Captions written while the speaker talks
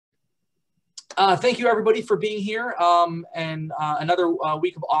Thank you everybody for being here and another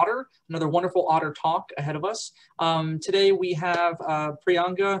week of OTTER, another wonderful OTTER talk ahead of us. Today we have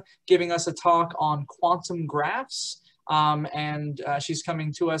Priyanga giving us a talk on quantum graphs. She's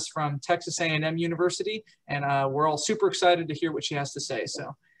coming to us from Texas A&M University, and we're all super excited to hear what she has to say.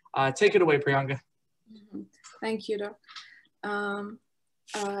 So take it away, Priyanga. Thank you, Doc.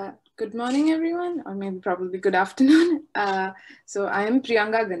 Good morning, everyone, or maybe probably good afternoon. So I am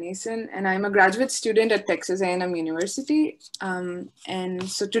Priyanga Ganesan, and I'm a graduate student at Texas A&M University. And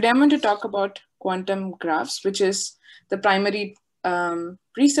so today I'm going to talk about quantum graphs, which is the primary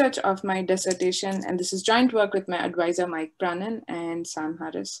research of my dissertation. And this is joint work with my advisor, Mike Brannan and Sam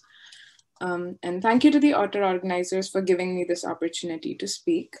Harris. And thank you to the OTTER organizers for giving me this opportunity to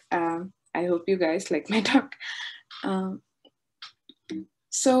speak. I hope you guys like my talk.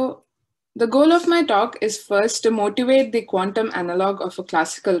 So the goal of my talk is first to motivate the quantum analog of a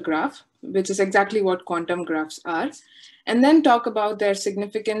classical graph, which is exactly what quantum graphs are, and then talk about their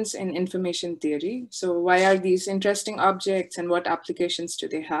significance in information theory. So why are these interesting objects and what applications do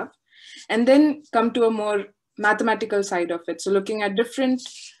they have? And then come to a more mathematical side of it. So looking at different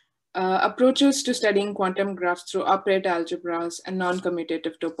approaches to studying quantum graphs through operator algebras and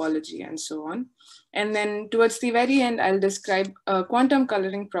non-commutative topology and so on. And then towards the very end, I'll describe a quantum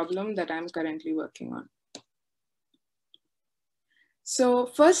coloring problem that I'm currently working on. So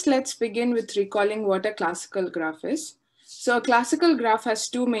first, let's begin with recalling what a classical graph is. So a classical graph has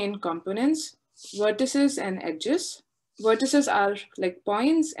two main components, vertices and edges. Vertices are like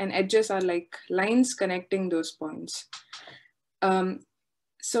points and edges are like lines connecting those points.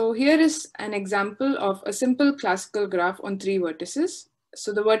 So here is an example of a simple classical graph on three vertices.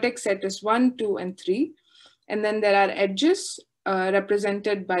 So the vertex set is 1, 2, and 3. And then there are edges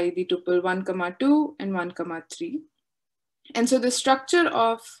represented by the tuple 1, 2, and 1, 3. And so the structure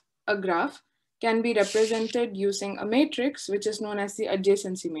of a graph can be represented using a matrix, which is known as the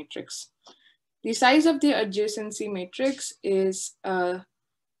adjacency matrix. The size of the adjacency matrix is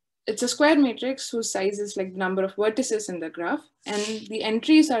it's a square matrix whose size is like the number of vertices in the graph, and the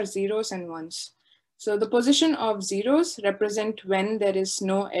entries are zeros and ones. So the position of zeros represent when there is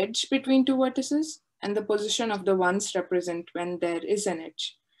no edge between two vertices, and the position of the ones represent when there is an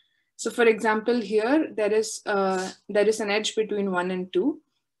edge. So for example, here there is an edge between 1 and 2.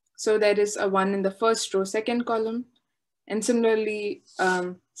 So there is a 1 in the first row, second column. And similarly,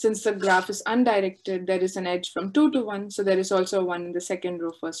 since the graph is undirected, there is an edge from 2 to 1. So there is also a 1 in the second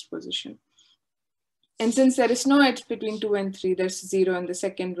row, first position. And since there is no edge between 2 and 3, there's 0 in the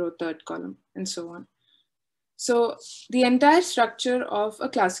second row, third column, and so on. So the entire structure of a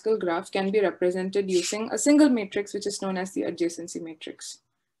classical graph can be represented using a single matrix, which is known as the adjacency matrix.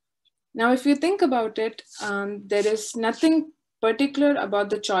 Now, if you think about it, there is nothing particular about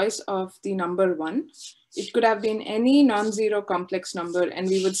the choice of the number 1. It could have been any non-zero complex number, and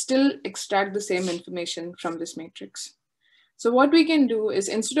we would still extract the same information from this matrix. So what we can do is,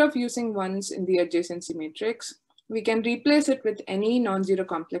 instead of using ones in the adjacency matrix, we can replace it with any non-zero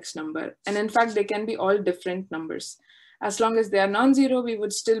complex number. And in fact, they can be all different numbers. As long as they are non-zero, we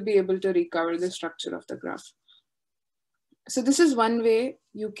would still be able to recover the structure of the graph. So this is one way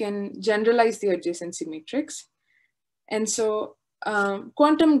you can generalize the adjacency matrix. And so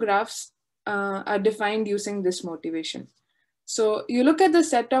quantum graphs are defined using this motivation. So you look at the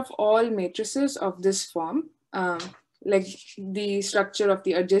set of all matrices of this form, like the structure of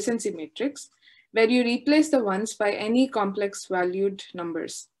the adjacency matrix, where you replace the ones by any complex valued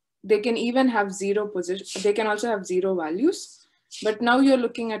numbers. They can even have zero position, they can also have zero values, but now you're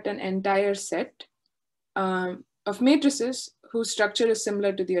looking at an entire set of matrices whose structure is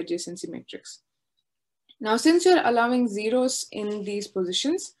similar to the adjacency matrix. Now, since you're allowing zeros in these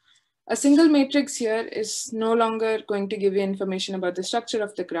positions, a single matrix here is no longer going to give you information about the structure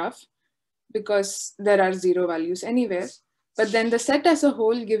of the graph because there are zero values anywhere. But then the set as a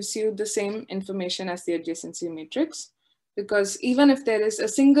whole gives you the same information as the adjacency matrix, because even if there is a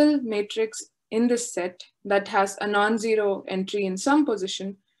single matrix in this set that has a non-zero entry in some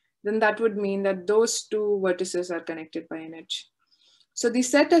position, then that would mean that those two vertices are connected by an edge. So the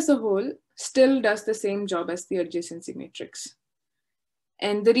set as a whole still does the same job as the adjacency matrix.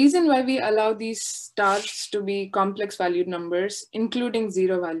 And the reason why we allow these stars to be complex valued numbers, including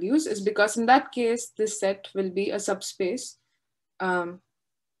zero values, is because in that case, this set will be a subspace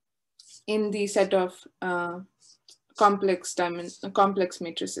in the set of complex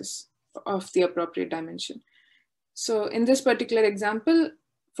matrices of the appropriate dimension. So in this particular example,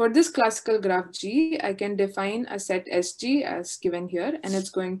 for this classical graph G, I can define a set SG as given here, and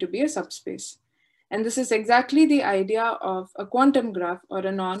it's going to be a subspace. And this is exactly the idea of a quantum graph or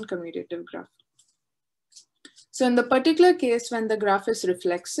a non-commutative graph. So in the particular case, when the graph is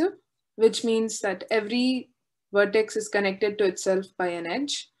reflexive, which means that every vertex is connected to itself by an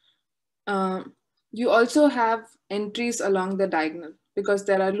edge, you also have entries along the diagonal because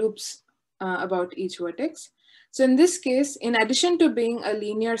there are loops about each vertex. So in this case, in addition to being a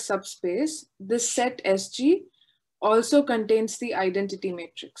linear subspace, this set SG also contains the identity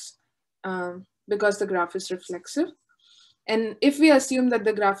matrix because the graph is reflexive. And if we assume that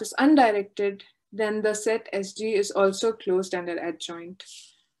the graph is undirected, then the set SG is also closed under adjoint.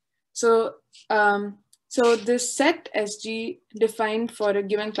 So, so this set SG defined for a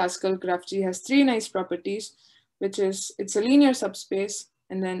given classical graph G has three nice properties, which is it's a linear subspace,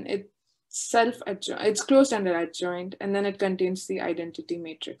 and then it's closed under adjoint, and then it contains the identity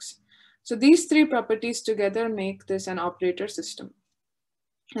matrix. So these three properties together make this an operator system.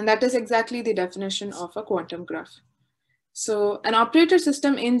 And that is exactly the definition of a quantum graph. So an operator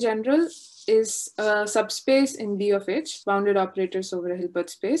system in general is a subspace in B of H, bounded operators over a Hilbert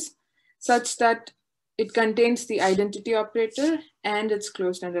space, such that it contains the identity operator and it's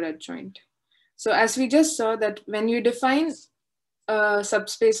closed under adjoint. So as we just saw that when you define a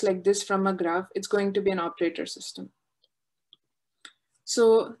subspace like this from a graph, it's going to be an operator system.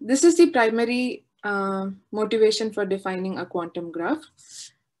 So this is the primary motivation for defining a quantum graph.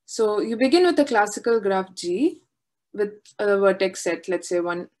 So you begin with a classical graph G with a vertex set, let's say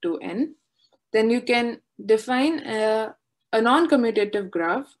 1 to n. Then you can define a non-commutative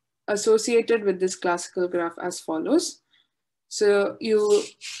graph associated with this classical graph as follows. So you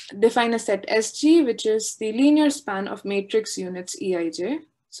define a set SG, which is the linear span of matrix units Eij.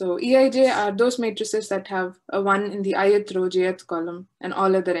 So Eij are those matrices that have a 1 in the ith row, jth column, and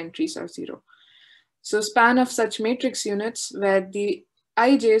all other entries are 0. So span of such matrix units where the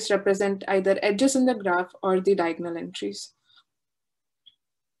ij's represent either edges in the graph or the diagonal entries.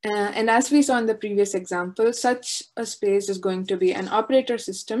 And as we saw in the previous example, such a space is going to be an operator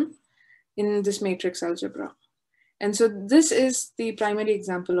system in this matrix algebra. And so this is the primary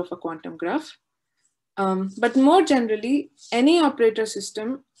example of a quantum graph. But more generally, any operator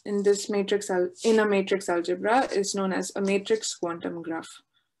system in this matrix in a matrix algebra is known as a matrix quantum graph.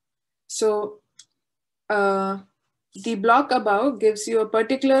 So the block above gives you a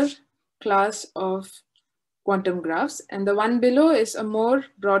particular class of quantum graphs, and the one below is a more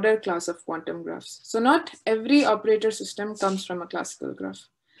broader class of quantum graphs. So not every operator system comes from a classical graph.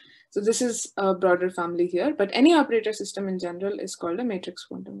 So this is a broader family here, but any operator system in general is called a matrix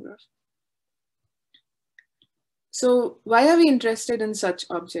quantum graph. So why are we interested in such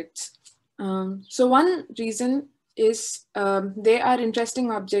objects? So one reason is they are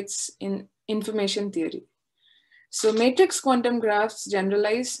interesting objects in information theory. So matrix quantum graphs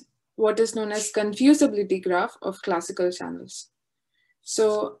generalize what is known as confusability graph of classical channels.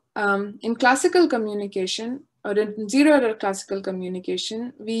 So in classical communication, or in zero-error classical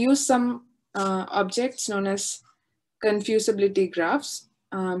communication, we use some objects known as confusability graphs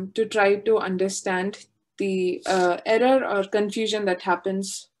to try to understand the error or confusion that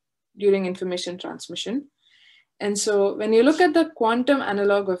happens during information transmission. And so when you look at the quantum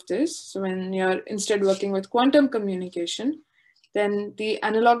analog of this, so when you're instead working with quantum communication, then the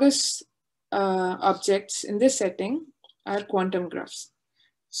analogous objects in this setting are quantum graphs.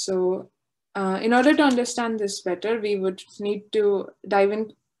 So in order to understand this better, we would need to dive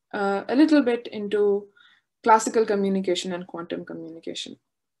in a little bit into classical communication and quantum communication.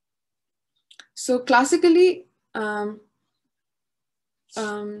 So classically, so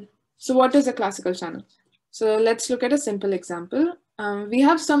what is a classical channel? So let's look at a simple example. We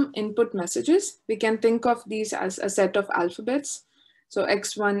have some input messages. We can think of these as a set of alphabets. So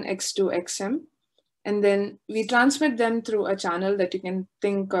x1, x2, xm. And then we transmit them through a channel that you can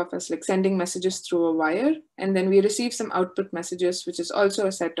think of as like sending messages through a wire. And then we receive some output messages, which is also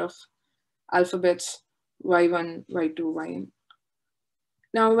a set of alphabets, y1, y2, yn.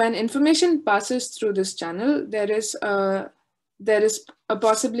 Now, when information passes through this channel, there is a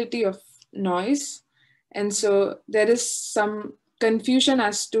possibility of noise. And so there is some confusion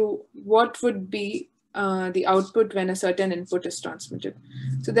as to what would be the output when a certain input is transmitted.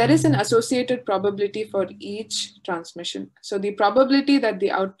 So there is an associated probability for each transmission. So the probability that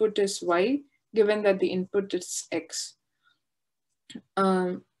the output is y, given that the input is x,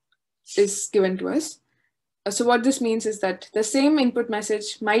 is given to us. So what this means is that the same input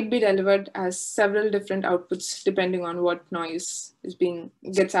message might be delivered as several different outputs depending on what noise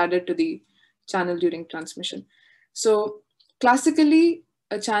gets added to the channel during transmission. So classically,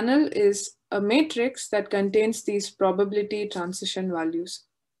 a channel is a matrix that contains these probability transition values.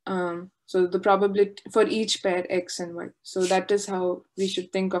 So the probability for each pair x and y. So that is how we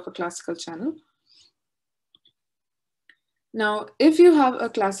should think of a classical channel. Now, if you have a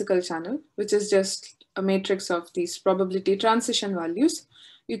classical channel, which is just a matrix of these probability transition values,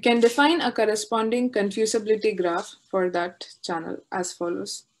 you can define a corresponding confusability graph for that channel as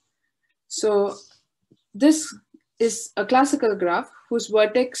follows. So this is a classical graph whose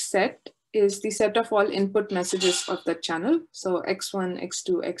vertex set is the set of all input messages of that channel. So x1,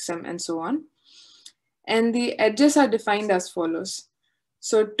 x2, xm, and so on. And the edges are defined as follows.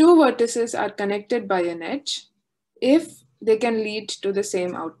 So two vertices are connected by an edge if they can lead to the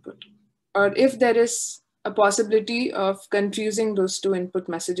same output, or if there is a possibility of confusing those two input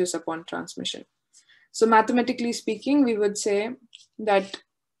messages upon transmission. So mathematically speaking, we would say that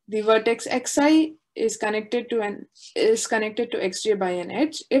the vertex xi is connected to xj by an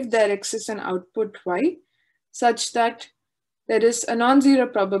edge if there exists an output y such that there is a non-zero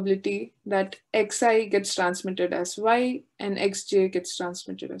probability that xi gets transmitted as y and xj gets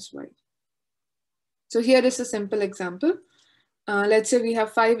transmitted as y. So here is a simple example. Let's say we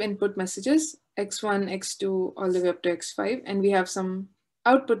have 5 input messages, x1, x2, all the way up to x5, and we have some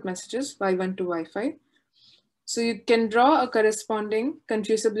output messages, y1 to y5. So you can draw a corresponding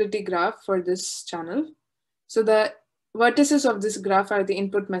confusability graph for this channel. So the vertices of this graph are the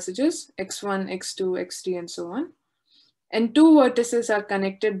input messages, x1, x2, x3, and so on. And two vertices are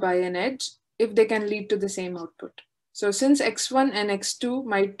connected by an edge if they can lead to the same output. So since x1 and x2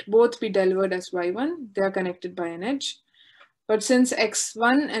 might both be delivered as y1, they are connected by an edge. But since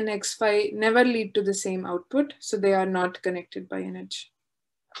x1 and x5 never lead to the same output, so they are not connected by an edge.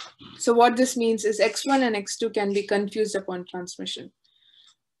 So what this means is x1 and x2 can be confused upon transmission.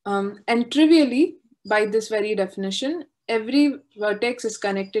 And trivially, by this very definition, every vertex is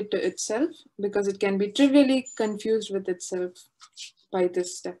connected to itself because it can be trivially confused with itself by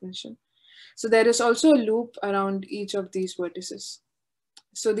this definition. So there is also a loop around each of these vertices.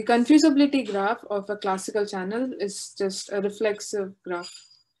 So the confusability graph of a classical channel is just a reflexive graph.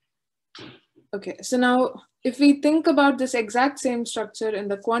 Okay, so now if we think about this exact same structure in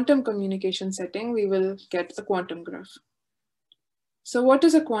the quantum communication setting, we will get a quantum graph. So what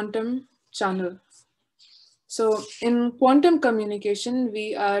is a quantum channel? So in quantum communication,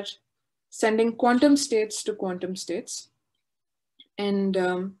 we are sending quantum states to quantum states. And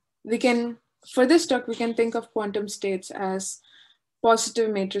we can, for this talk, we can think of quantum states as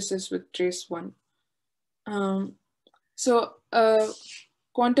positive matrices with trace 1. So a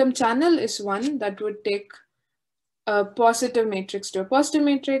quantum channel is one that would take a positive matrix to a positive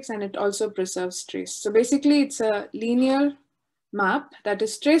matrix, and it also preserves trace. So basically it's a linear map that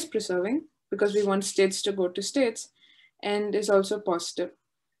is trace preserving because we want states to go to states, and is also positive.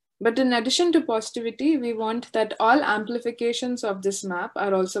 But in addition to positivity, we want that all amplifications of this map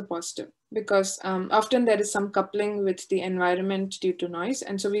are also positive because often there is some coupling with the environment due to noise.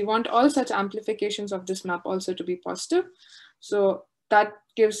 And so we want all such amplifications of this map also to be positive. So that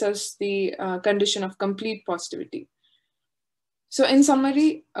gives us the condition of complete positivity. So in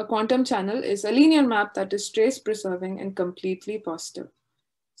summary, a quantum channel is a linear map that is trace preserving and completely positive.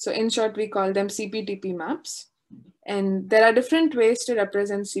 So in short, we call them CPTP maps. And there are different ways to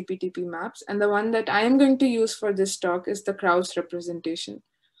represent CPTP maps. And the one that I am going to use for this talk is the Krauss representation.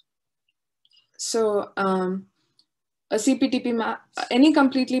 So a CPTP map, any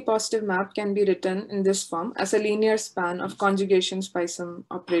completely positive map can be written in this form as a linear span of conjugations by some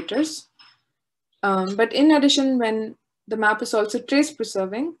operators. But in addition, when the map is also trace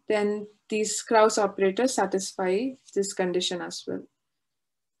preserving, then these Krauss operators satisfy this condition as well.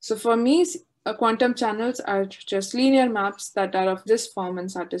 So for me, quantum channels are just linear maps that are of this form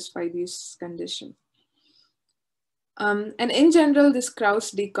and satisfy these conditions. And in general, this Krauss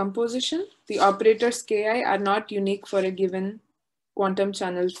decomposition, the operators ki are not unique for a given quantum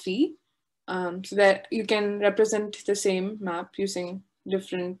channel phi. So that you can represent the same map using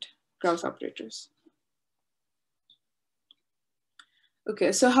different Krauss operators.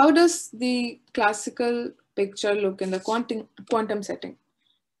 Okay, so how does the classical picture look in the quantum setting?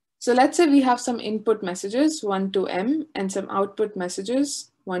 So let's say we have some input messages 1 to m and some output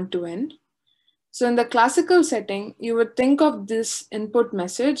messages 1 to n. So in the classical setting, you would think of this input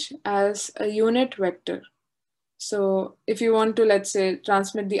message as a unit vector. So if you want to, let's say,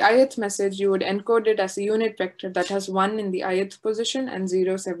 transmit the ith message, you would encode it as a unit vector that has 1 in the ith position and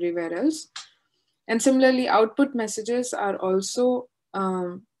zeros everywhere else. And similarly, output messages are also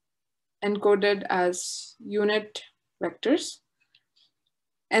encoded as unit vectors.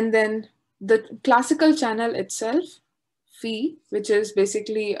 And then the classical channel itself, phi, which is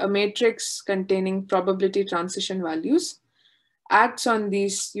basically a matrix containing probability transition values, acts on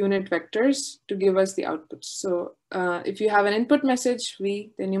these unit vectors to give us the outputs. So if you have an input message,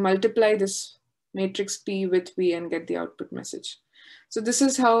 v, then you multiply this matrix P with V and get the output message. So this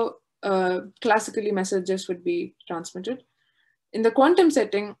is how classically messages would be transmitted. In the quantum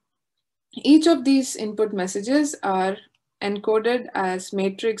setting, each of these input messages are encoded as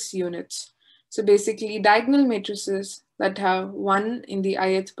matrix units. So basically diagonal matrices that have 1 in the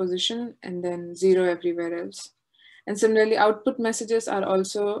ith position and then 0 everywhere else. And similarly, output messages are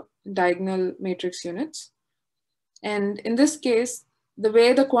also diagonal matrix units. And in this case, the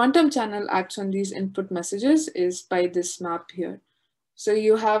way the quantum channel acts on these input messages is by this map here. So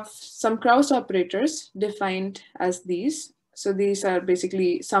you have some Krauss operators defined as these. So these are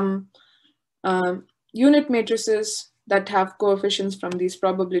basically some unit matrices that have coefficients from these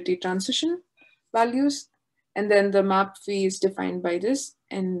probability transition values. And then the map phi is defined by this.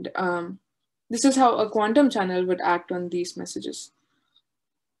 And this is how a quantum channel would act on these messages.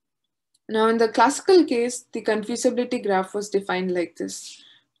 Now, in the classical case, the confusability graph was defined like this.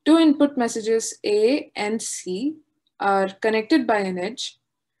 Two input messages A and C are connected by an edge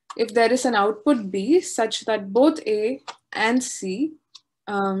if there is an output B such that both A and C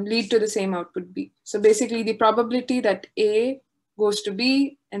lead to the same output B. So basically, the probability that A goes to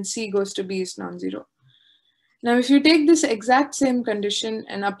B and C goes to B is non-zero. Now, if you take this exact same condition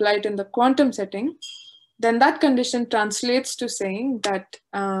and apply it in the quantum setting, then that condition translates to saying that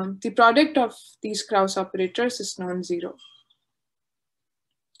the product of these Krauss operators is non-zero.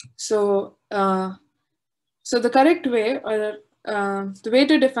 So, so the correct way, or the way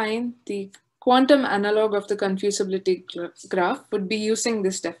to define the quantum analog of the confusability graph would be using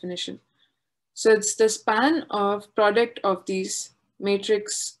this definition. So it's the span of product of these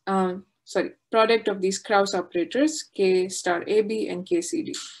matrix, product of these Krauss operators, K star AB and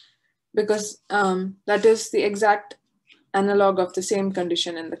KCD. Because that is the exact analog of the same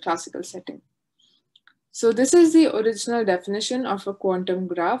condition in the classical setting. So this is the original definition of a quantum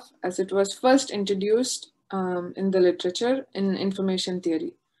graph as it was first introduced in the literature in information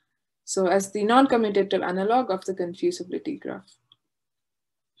theory. So as the non-commutative analog of the confusability graph.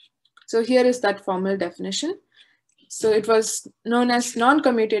 So here is that formal definition. So it was known as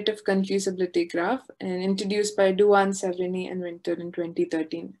non-commutative confusability graph and introduced by Duan, Severini, and Winter in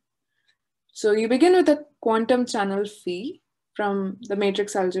 2013. So you begin with a quantum channel phi from the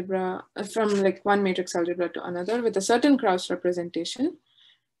matrix algebra, from like one matrix algebra to another with a certain Krauss representation.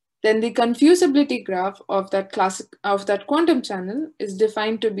 Then the confusability graph of that quantum channel is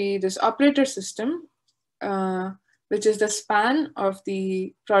defined to be this operator system, which is the span of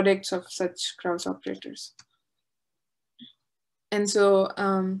the products of such Krauss operators. And so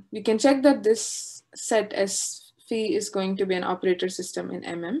we can check that this set S phi is going to be an operator system in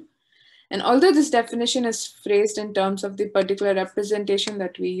MM. And although this definition is phrased in terms of the particular representation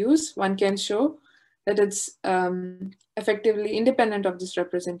that we use, one can show that it's effectively independent of this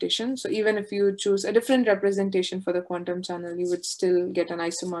representation. So even if you choose a different representation for the quantum channel, you would still get an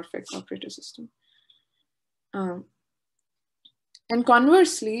isomorphic operator system. And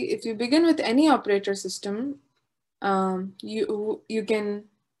conversely, if you begin with any operator system, you can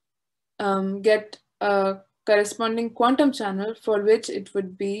get a corresponding quantum channel for which it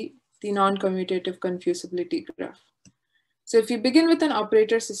would be the non-commutative confusability graph. So if you begin with an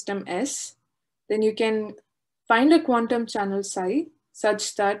operator system S, then you can find a quantum channel psi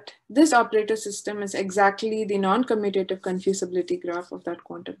such that this operator system is exactly the non-commutative confusability graph of that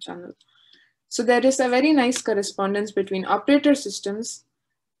quantum channel. So there is a very nice correspondence between operator systems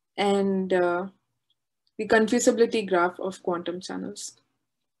and the confusability graph of quantum channels.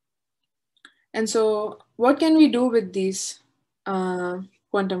 And so what can we do with these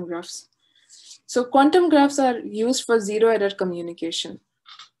quantum graphs? So quantum graphs are used for zero error communication.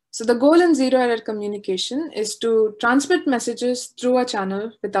 So the goal in zero error communication is to transmit messages through a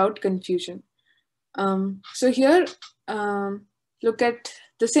channel without confusion. So here, look at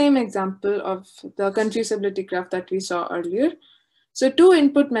the same example of the confusability graph that we saw earlier. So two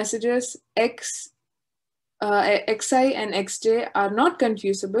input messages xi and xj are not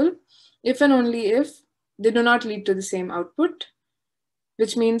confusable if and only if they do not lead to the same output,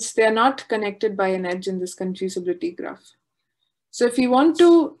 which means they are not connected by an edge in this confusability graph. So if you want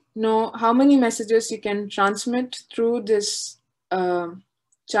to know how many messages you can transmit through this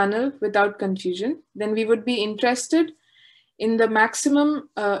channel without confusion, then we would be interested in the maximum,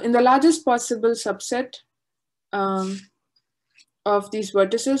 in the largest possible subset of these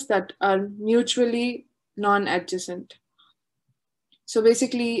vertices that are mutually non-adjacent. So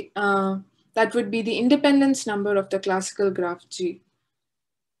basically, that would be the independence number of the classical graph G.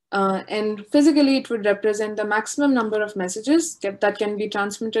 And physically, it would represent the maximum number of messages that can be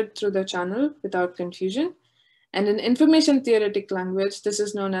transmitted through the channel without confusion. And in information theoretic language, this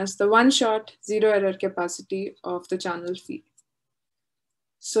is known as the one-shot zero error capacity of the channel phi.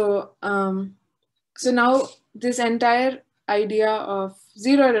 So, so now this entire idea of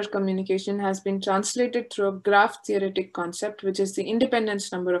zero error communication has been translated through a graph theoretic concept, which is the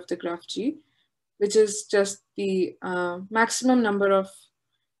independence number of the graph G, which is just the maximum number of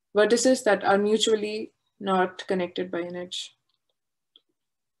vertices that are mutually not connected by an edge.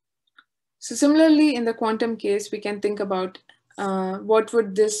 So similarly, in the quantum case, we can think about what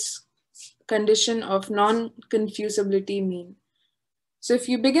would this condition of non-confusability mean. So if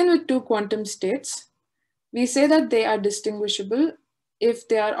you begin with two quantum states, we say that they are distinguishable if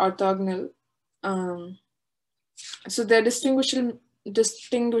they are orthogonal. So they're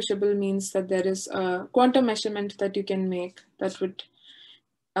distinguishable means that there is a quantum measurement that you can make that would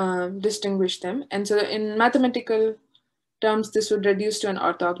distinguish them. And so in mathematical terms, this would reduce to an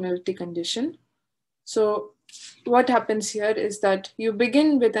orthogonality condition. So what happens here is that you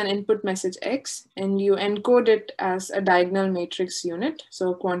begin with an input message X and you encode it as a diagonal matrix unit,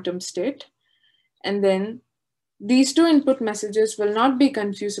 so a quantum state. And then these two input messages will not be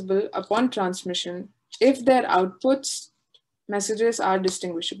confusable upon transmission if their outputs messages are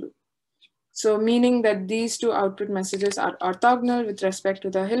distinguishable. So meaning that these two output messages are orthogonal with respect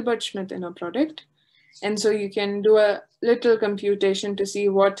to the Hilbert-Schmidt inner product. And so you can do a little computation to see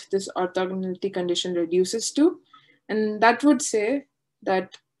what this orthogonality condition reduces to. And that would say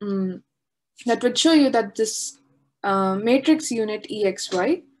that, that would show you that this matrix unit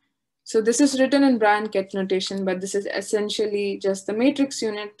EXY, so this is written in Brannan-Ket notation, but this is essentially just the matrix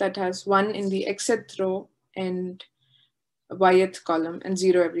unit that has 1 in the xth row and yth column and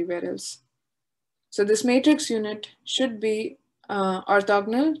 0 everywhere else. So this matrix unit should be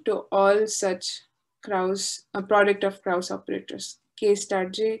orthogonal to all such Krauss, a product of Krauss operators, K star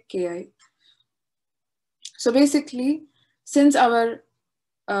J, Ki. So basically, since our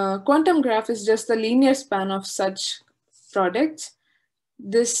quantum graph is just the linear span of such products,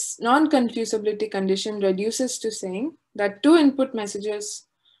 this non-confusability condition reduces to saying that two input messages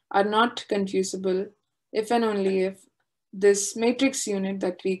are not confusable if and only if this matrix unit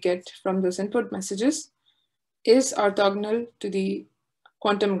that we get from those input messages is orthogonal to the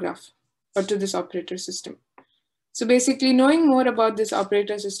quantum graph or to this operator system. So basically knowing more about this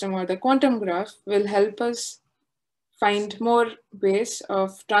operator system or the quantum graph will help us find more ways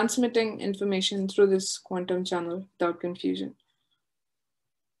of transmitting information through this quantum channel without confusion.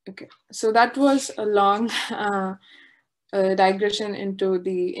 Okay, so that was a long digression into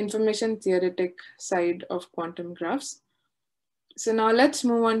the information theoretic side of quantum graphs. So now let's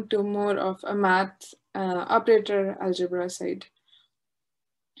move on to more of a math operator algebra side.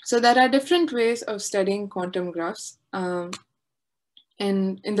 So there are different ways of studying quantum graphs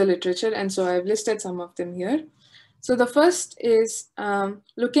in the literature, and so I've listed some of them here. So the first is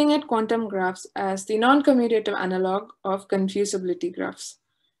looking at quantum graphs as the non-commutative analog of confusability graphs.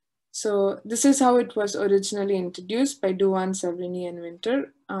 So this is how it was originally introduced by Duan, Savrini, and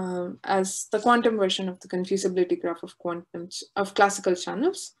Winter as the quantum version of the confusability graph of classical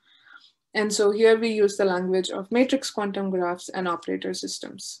channels. And so here we use the language of matrix quantum graphs and operator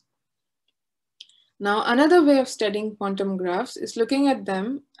systems. Now, another way of studying quantum graphs is looking at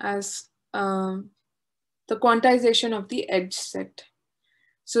them as the quantization of the edge set.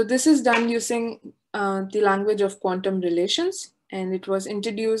 So this is done using the language of quantum relations, and it was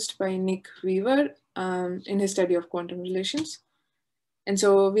introduced by Nick Weaver in his study of quantum relations. And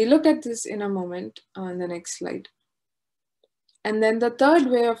so we look at this in a moment on the next slide. And then the third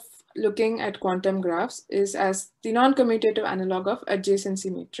way of looking at quantum graphs is as the non-commutative analog of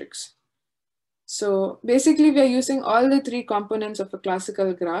adjacency matrix. So basically we are using all the three components of a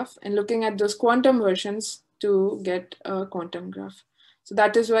classical graph and looking at those quantum versions to get a quantum graph. So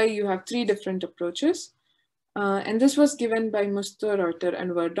that is why you have three different approaches. And this was given by Musto, Reuter,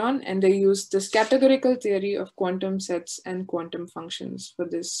 and Verdon, and they used this categorical theory of quantum sets and quantum functions for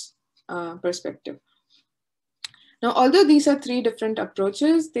this perspective. Now, although these are three different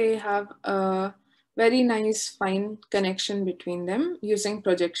approaches, they have a very nice fine connection between them using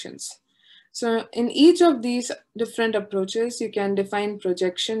projections. So in each of these different approaches, you can define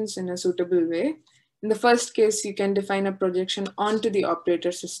projections in a suitable way. In the first case, you can define a projection onto the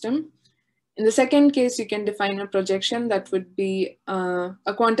operator system. In the second case, you can define a projection that would be a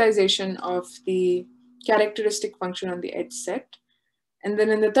quantization of the characteristic function on the edge set. And then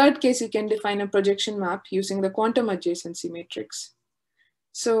in the third case, you can define a projection map using the quantum adjacency matrix.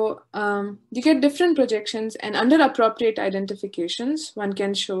 So you get different projections, and under appropriate identifications, one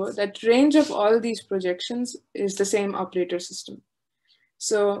can show that range of all these projections is the same operator system.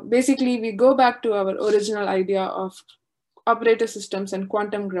 So basically, we go back to our original idea of operator systems and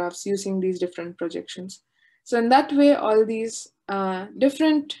quantum graphs using these different projections. So in that way, all these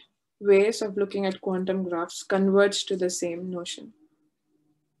different ways of looking at quantum graphs converge to the same notion.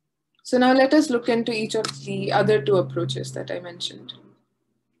 So now let us look into each of the other two approaches that I mentioned.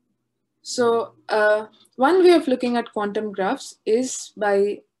 So one way of looking at quantum graphs is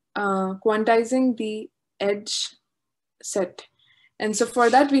by quantizing the edge set. And so for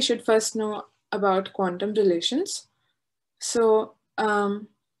that, we should first know about quantum relations. So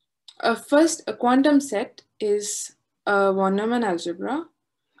first, a quantum set is a von Neumann algebra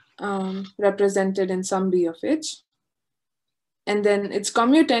represented in some B of H. And then its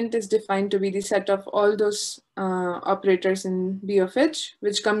commutant is defined to be the set of all those operators in B of H,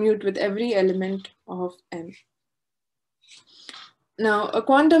 which commute with every element of M. Now, a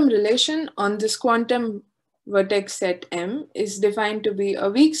quantum relation on this quantum vertex set M is defined to be a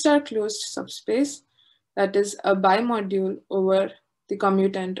weak star closed subspace that is a bimodule over the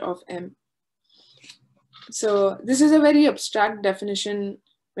commutant of M. So this is a very abstract definition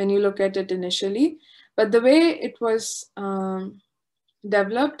when you look at it initially, but the way it was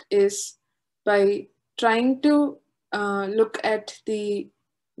developed is by trying to look at the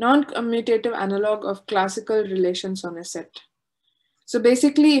non-commutative analog of classical relations on a set. So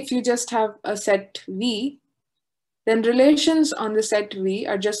basically, if you just have a set V, then relations on the set V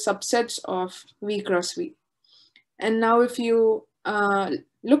are just subsets of V cross V. And now if you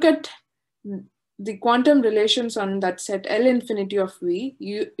look at the quantum relations on that set L infinity of V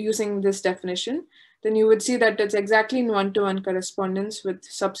using this definition, then you would see that it's exactly in one-to-one correspondence with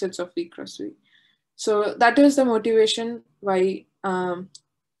subsets of V cross V. So that is the motivation why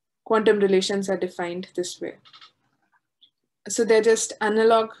quantum relations are defined this way. So they're just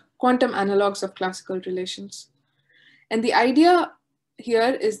quantum analogs of classical relations. And the idea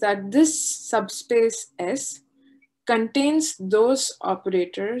here is that this subspace S contains those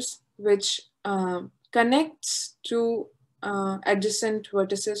operators which connects to adjacent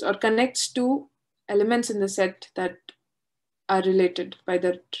vertices or connects to elements in the set that are related by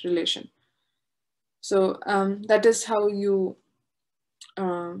that relation. So that is how you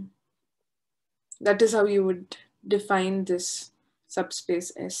would define this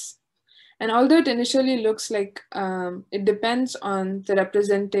subspace S. And although it initially looks like it depends on the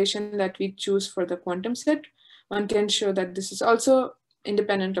representation that we choose for the quantum set, one can show that this is also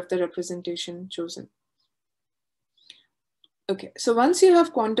independent of the representation chosen. Okay, so once you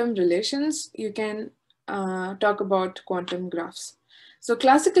have quantum relations, you can talk about quantum graphs. So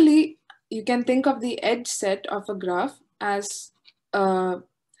classically, you can think of the edge set of a graph as a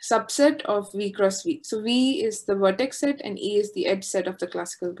subset of V cross V. So V is the vertex set and E is the edge set of the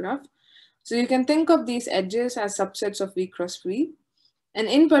classical graph. So you can think of these edges as subsets of V cross V. And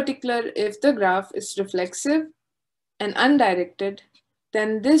in particular, if the graph is reflexive and undirected,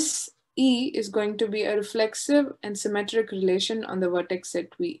 then this E is going to be a reflexive and symmetric relation on the vertex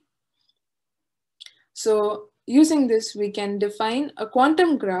set V. So using this, we can define a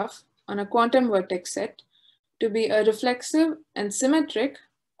quantum graph on a quantum vertex set to be a reflexive and symmetric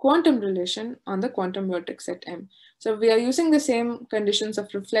quantum relation on the quantum vertex set M. So we are using the same conditions of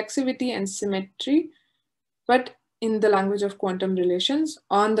reflexivity and symmetry, but in the language of quantum relations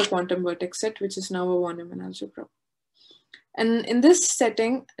on the quantum vertex set, which is now a von Neumann algebra. And in this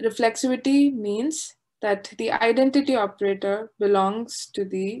setting, reflexivity means that the identity operator belongs to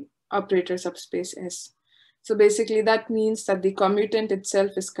the operator subspace S. So basically that means that the commutant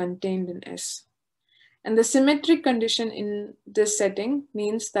itself is contained in S. And the symmetric condition in this setting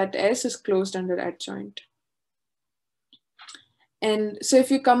means that S is closed under adjoint. And so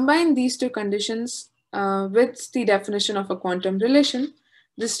if you combine these two conditions with the definition of a quantum relation,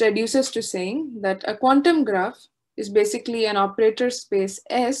 this reduces to saying that a quantum graph is basically an operator space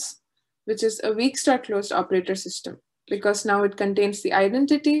S, which is a weak star closed operator system, because now it contains the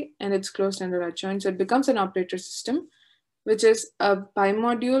identity and it's closed under adjoint. So it becomes an operator system, which is a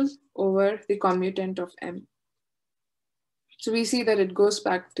bimodule over the commutant of M. So we see that it goes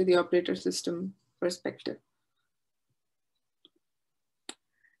back to the operator system perspective.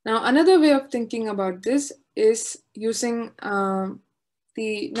 Now, another way of thinking about this is using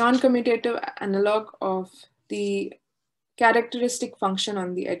the non-commutative analog of the characteristic function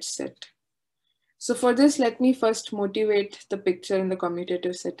on the edge set. So for this, let me first motivate the picture in the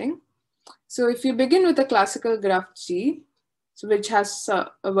commutative setting. So if you begin with a classical graph G, so which has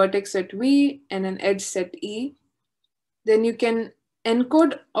a vertex set V and an edge set E, then you can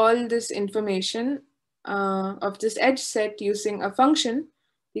encode all this information of this edge set using a function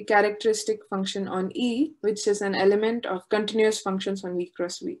the characteristic function on E, which is an element of continuous functions on V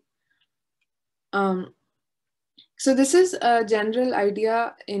cross V. So this is a general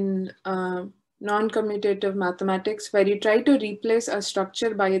idea in non-commutative mathematics, where you try to replace a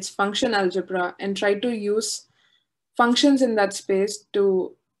structure by its function algebra and try to use functions in that space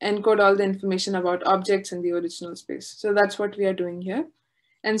to encode all the information about objects in the original space. So that's what we are doing here.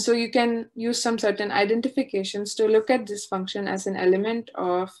 And so you can use some certain identifications to look at this function as an element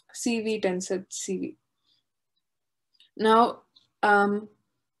of CV tensor CV. Now,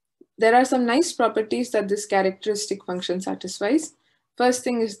 there are some nice properties that this characteristic function satisfies. First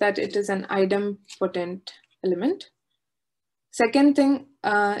thing is that it is an idempotent element. Second thing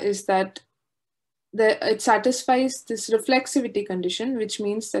is that it satisfies this reflexivity condition, which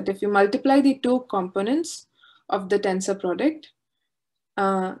means that if you multiply the two components of the tensor product,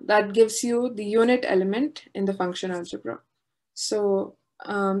 that gives you the unit element in the function algebra. So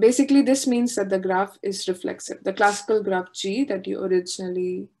basically this means that the graph is reflexive. The classical graph G that you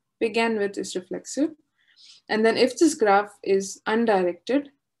originally began with is reflexive. And then if this graph is undirected,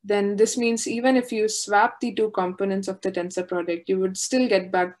 then this means even if you swap the two components of the tensor product, you would still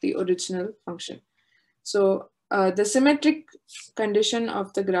get back the original function. So the symmetric condition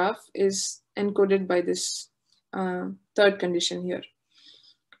of the graph is encoded by this third condition here.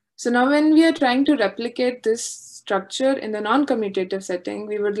 So now when we are trying to replicate this structure in the non-commutative setting,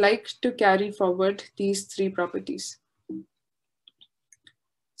 we would like to carry forward these three properties.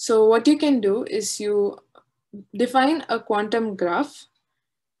 So what you can do is you define a quantum graph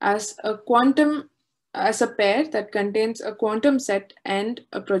as a pair that contains a quantum set and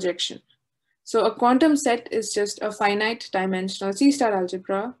a projection. So a quantum set is just a finite dimensional C-star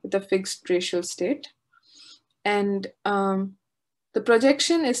algebra with a fixed racial state. And the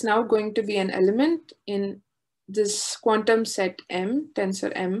projection is now going to be an element in this quantum set M,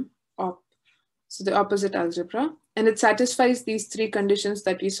 tensor M, so the opposite algebra. And it satisfies these three conditions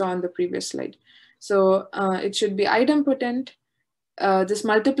that we saw on the previous slide. So it should be idempotent. This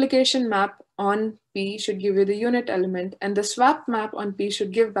multiplication map on P should give you the unit element, and the swap map on P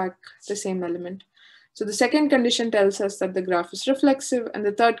should give back the same element. So the second condition tells us that the graph is reflexive, and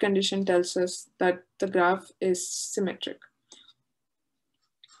the third condition tells us that the graph is symmetric.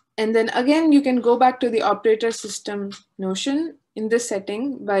 And then again, you can go back to the operator system notion in this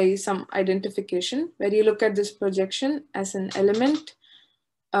setting by some identification, where you look at this projection as an element,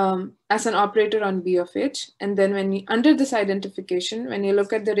 as an operator on B of H. And then when you, under this identification, when you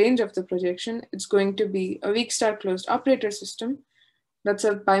look at the range of the projection, it's going to be a weak star closed operator system that's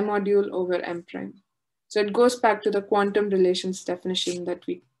a bimodule over M prime. So it goes back to the quantum relations definition that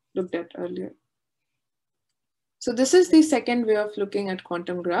we looked at earlier. So this is the second way of looking at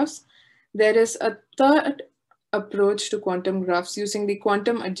quantum graphs. There is a third approach to quantum graphs using the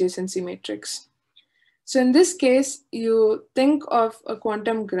quantum adjacency matrix. So in this case, you think of a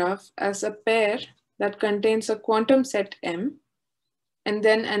quantum graph as a pair that contains a quantum set M and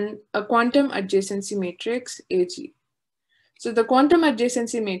then a quantum adjacency matrix AG. So the quantum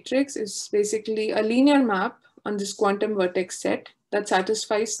adjacency matrix is basically a linear map on this quantum vertex set that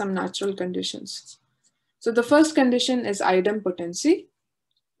satisfies some natural conditions. So the first condition is idempotency,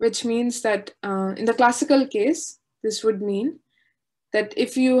 which means that in the classical case, this would mean that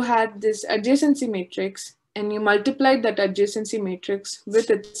if you had this adjacency matrix and you multiplied that adjacency matrix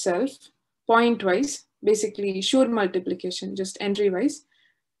with itself point-wise, basically Schur multiplication, just entry-wise,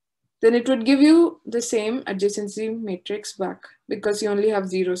 then it would give you the same adjacency matrix back because you only have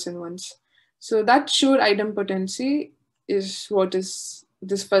zeros and ones. So that Schur idempotency is what is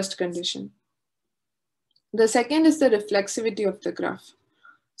this first condition. The second is the reflexivity of the graph.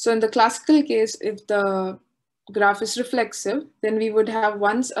 So in the classical case, if the graph is reflexive, then we would have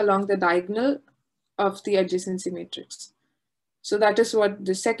ones along the diagonal of the adjacency matrix. So that is what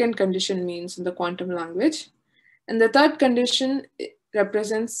the second condition means in the quantum language. And the third condition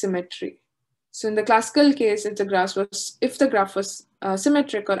represents symmetry. So in the classical case, if the graph was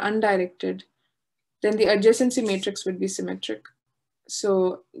symmetric or undirected, then the adjacency matrix would be symmetric.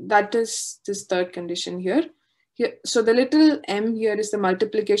 So that is this third condition here. So the little m here is the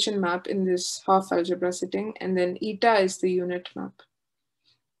multiplication map in this half algebra setting, and then eta is the unit map.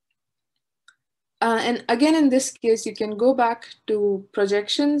 And again, in this case, you can go back to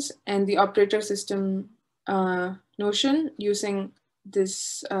projections and the operator system notion using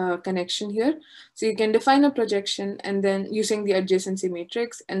this connection here. So you can define a projection and then using the adjacency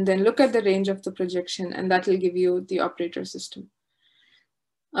matrix and then look at the range of the projection, and that will give you the operator system.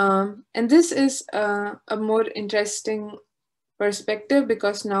 And this is a more interesting perspective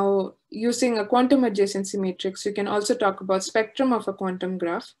because now using a quantum adjacency matrix, you can also talk about spectrum of a quantum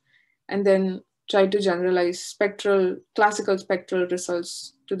graph and then try to generalize classical spectral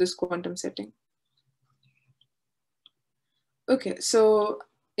results to this quantum setting. Okay, so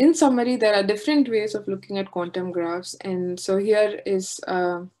in summary, there are different ways of looking at quantum graphs. And so here is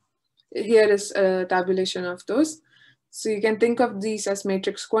a tabulation of those. So you can think of these as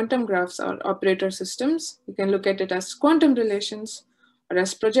matrix quantum graphs or operator systems. You can look at it as quantum relations or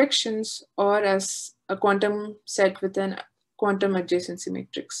as projections or as a quantum set with an quantum adjacency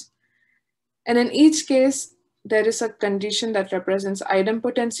matrix. And in each case, there is a condition that represents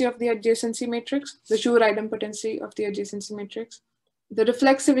idempotency of the adjacency matrix, the sure idempotency of the adjacency matrix, the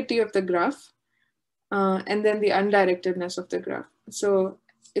reflexivity of the graph, and then the undirectedness of the graph. So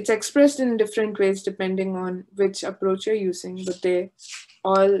it's expressed in different ways depending on which approach you're using, but they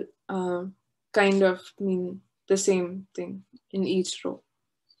all kind of mean the same thing in each row.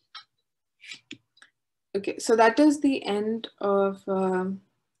 Okay, so that is the end of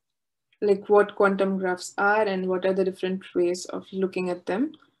like what quantum graphs are and what are the different ways of looking at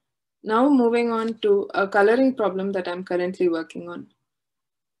them. Now moving on to a coloring problem that I'm currently working on.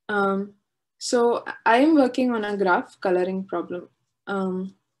 So I am working on a graph coloring problem.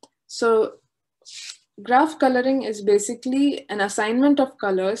 So graph coloring is basically an assignment of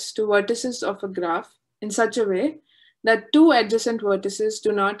colors to vertices of a graph in such a way that two adjacent vertices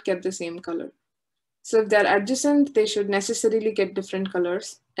do not get the same color. So if they're adjacent, they should necessarily get different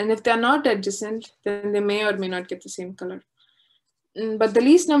colors. And if they're not adjacent, then they may or may not get the same color. But the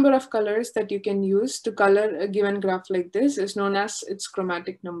least number of colors that you can use to color a given graph like this is known as its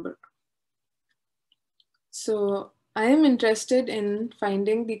chromatic number. So I am interested in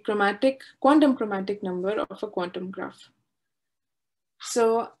finding the quantum chromatic number of a quantum graph.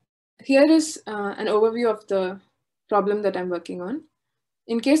 So here is an overview of the problem that I'm working on.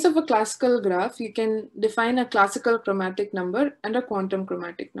 In case of a classical graph, you can define a classical chromatic number and a quantum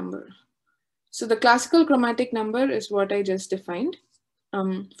chromatic number. So the classical chromatic number is what I just defined.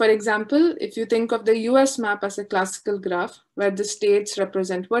 For example, if you think of the US map as a classical graph where the states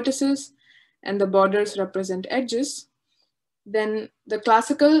represent vertices and the borders represent edges, then the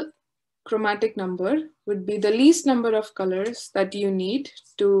classical chromatic number would be the least number of colors that you need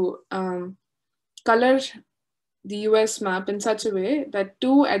to color the US map in such a way that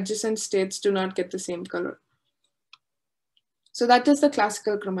two adjacent states do not get the same color. So that is the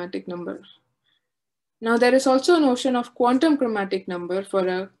classical chromatic number. Now there is also a notion of quantum chromatic number for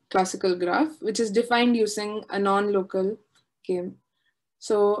a classical graph, which is defined using a non-local game.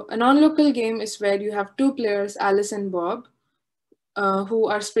 So a non-local game is where you have two players, Alice and Bob, who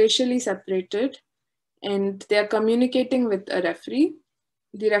are spatially separated and they are communicating with a referee.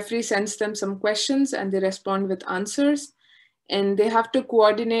 The referee sends them some questions and they respond with answers, and they have to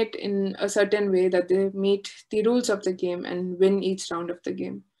coordinate in a certain way that they meet the rules of the game and win each round of the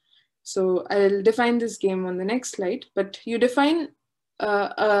game. So I'll define this game on the next slide, but you define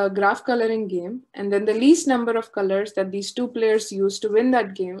a graph coloring game, and then the least number of colors that these two players use to win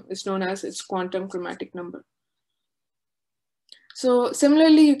that game is known as its quantum chromatic number. So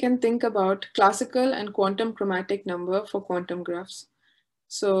similarly, you can think about classical and quantum chromatic number for quantum graphs.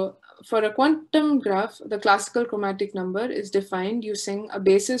 So for a quantum graph, the classical chromatic number is defined using a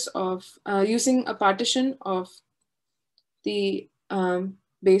basis of, using a partition of the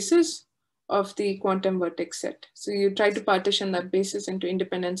basis of the quantum vertex set. So you try to partition that basis into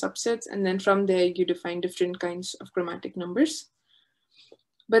independent subsets, and then from there you define different kinds of chromatic numbers.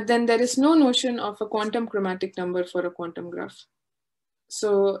 But then there is no notion of a quantum chromatic number for a quantum graph.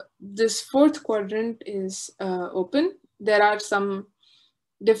 So this fourth quadrant is open. There are some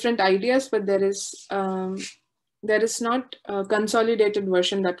different ideas, but there is not a consolidated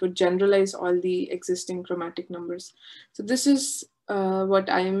version that would generalize all the existing chromatic numbers. So this is what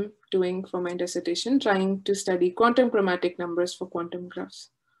I am doing for my dissertation, trying to study quantum chromatic numbers for quantum graphs.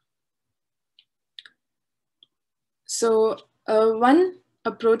 So one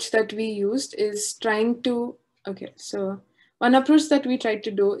approach that we used is trying to, one approach that we tried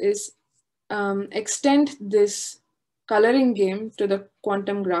to do is extend this coloring game to the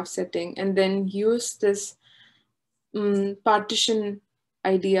quantum graph setting and then use this partition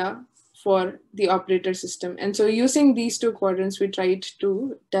idea for the operator system. And so using these two quadrants, we tried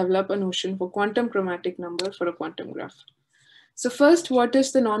to develop a notion for quantum chromatic number for a quantum graph. So first, what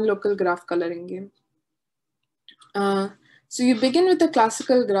is the non-local graph coloring game? So you begin with a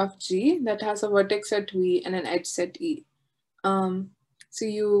classical graph G that has a vertex set V and an edge set E. There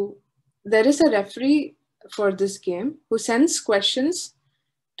is a referee for this game who sends questions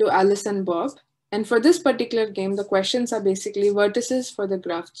to Alice and Bob. And for this particular game, the questions are basically vertices for the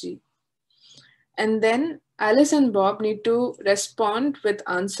graph G. And then Alice and Bob need to respond with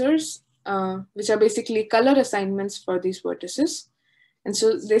answers, which are basically color assignments for these vertices. And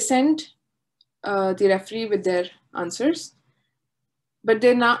so they send the referee with their answers, but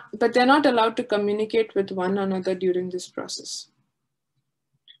they're not allowed to communicate with one another during this process.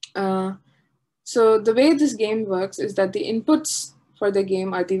 So the way this game works is that the inputs for the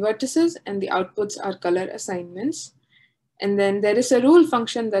game are the vertices and the outputs are color assignments. And then there is a rule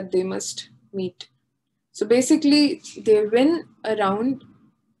function that they must meet. So basically, they win a round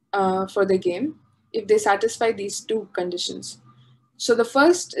for the game if they satisfy these two conditions. So the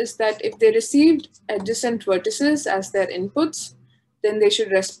first is that if they received adjacent vertices as their inputs, then they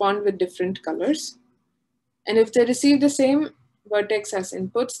should respond with different colors. And if they receive the same vertex as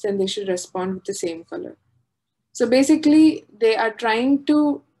inputs, then they should respond with the same color. So basically, they are trying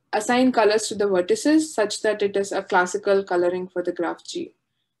to assign colors to the vertices such that it is a classical coloring for the graph G.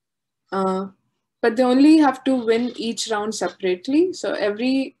 But they only have to win each round separately. So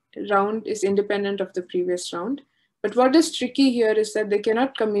every round is independent of the previous round. But what is tricky here is that they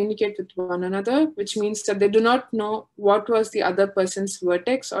cannot communicate with one another, which means that they do not know what was the other person's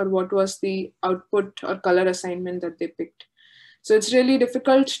vertex or what was the output or color assignment that they picked. So it's really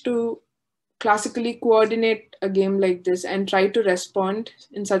difficult to classically coordinate a game like this and try to respond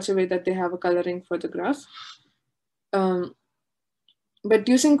in such a way that they have a coloring for the graph. But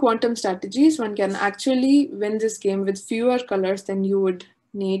using quantum strategies, one can actually win this game with fewer colors than you would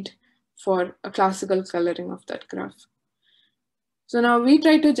need for a classical coloring of that graph. So now we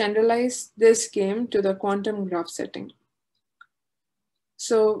try to generalize this game to the quantum graph setting.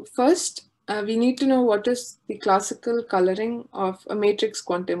 So first, we need to know what is the classical coloring of a matrix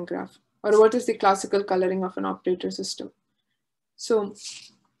quantum graph, or what is the classical coloring of an operator system. So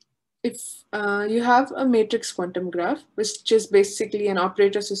if you have a matrix quantum graph, which is basically an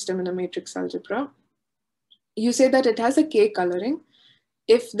operator system in a matrix algebra, you say that it has a K coloring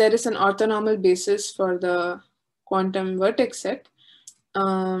if there is an orthonormal basis for the quantum vertex set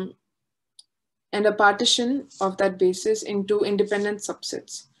and a partition of that basis into independent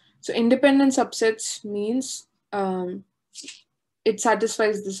subsets. So independent subsets means it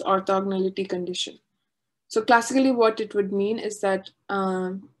satisfies this orthogonality condition. So classically what it would mean is that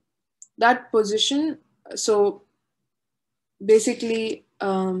that position, so basically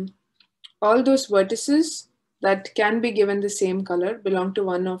all those vertices that can be given the same color belong to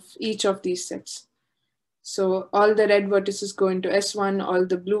one of each of these sets. So all the red vertices go into S1, all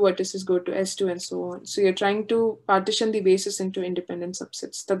the blue vertices go to S2 and so on. So you're trying to partition the basis into independent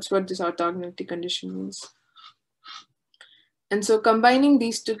subsets. That's what this orthogonality condition means. And so combining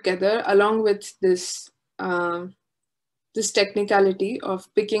these together along with this this technicality of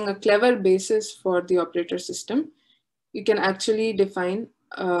picking a clever basis for the operator system, you can actually define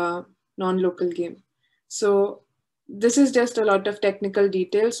a non-local game. So this is just a lot of technical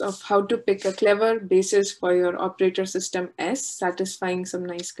details of how to pick a clever basis for your operator system S, satisfying some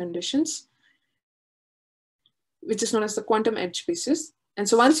nice conditions, which is known as the quantum edge basis. And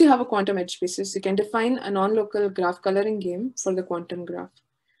so once you have a quantum edge basis, you can define a non-local graph coloring game for the quantum graph.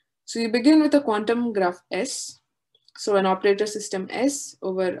 So you begin with a quantum graph S, so an operator system S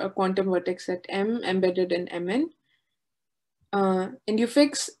over a quantum vertex set M embedded in Mn. And you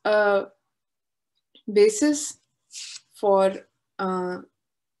fix a basis for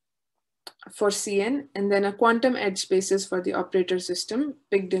Cn, and then a quantum edge basis for the operator system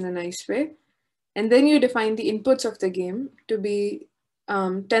picked in a nice way. And then you define the inputs of the game to be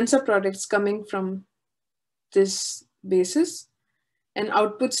tensor products coming from this basis, and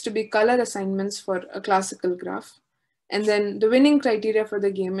outputs to be color assignments for a classical graph. And then the winning criteria for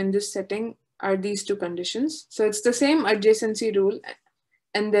the game in this setting are these two conditions. So it's the same adjacency rule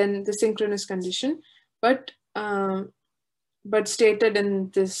and then the synchronous condition, but stated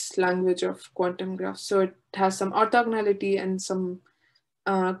in this language of quantum graphs. So it has some orthogonality and some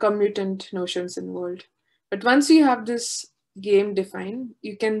commutant notions involved. But once you have this game defined,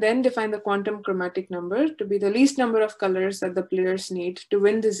 you can then define the quantum chromatic number to be the least number of colors that the players need to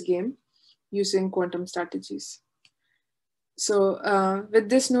win this game using quantum strategies. So with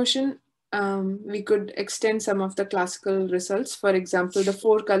this notion, we could extend some of the classical results, for example, the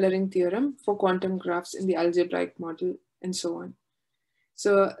 4-coloring theorem for quantum graphs in the algebraic model and so on.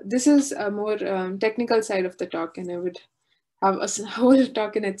 So this is a more technical side of the talk, and I would have a whole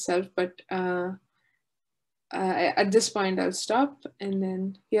talk in itself, but at this point I'll stop, and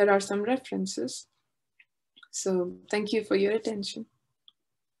then here are some references. So thank you for your attention.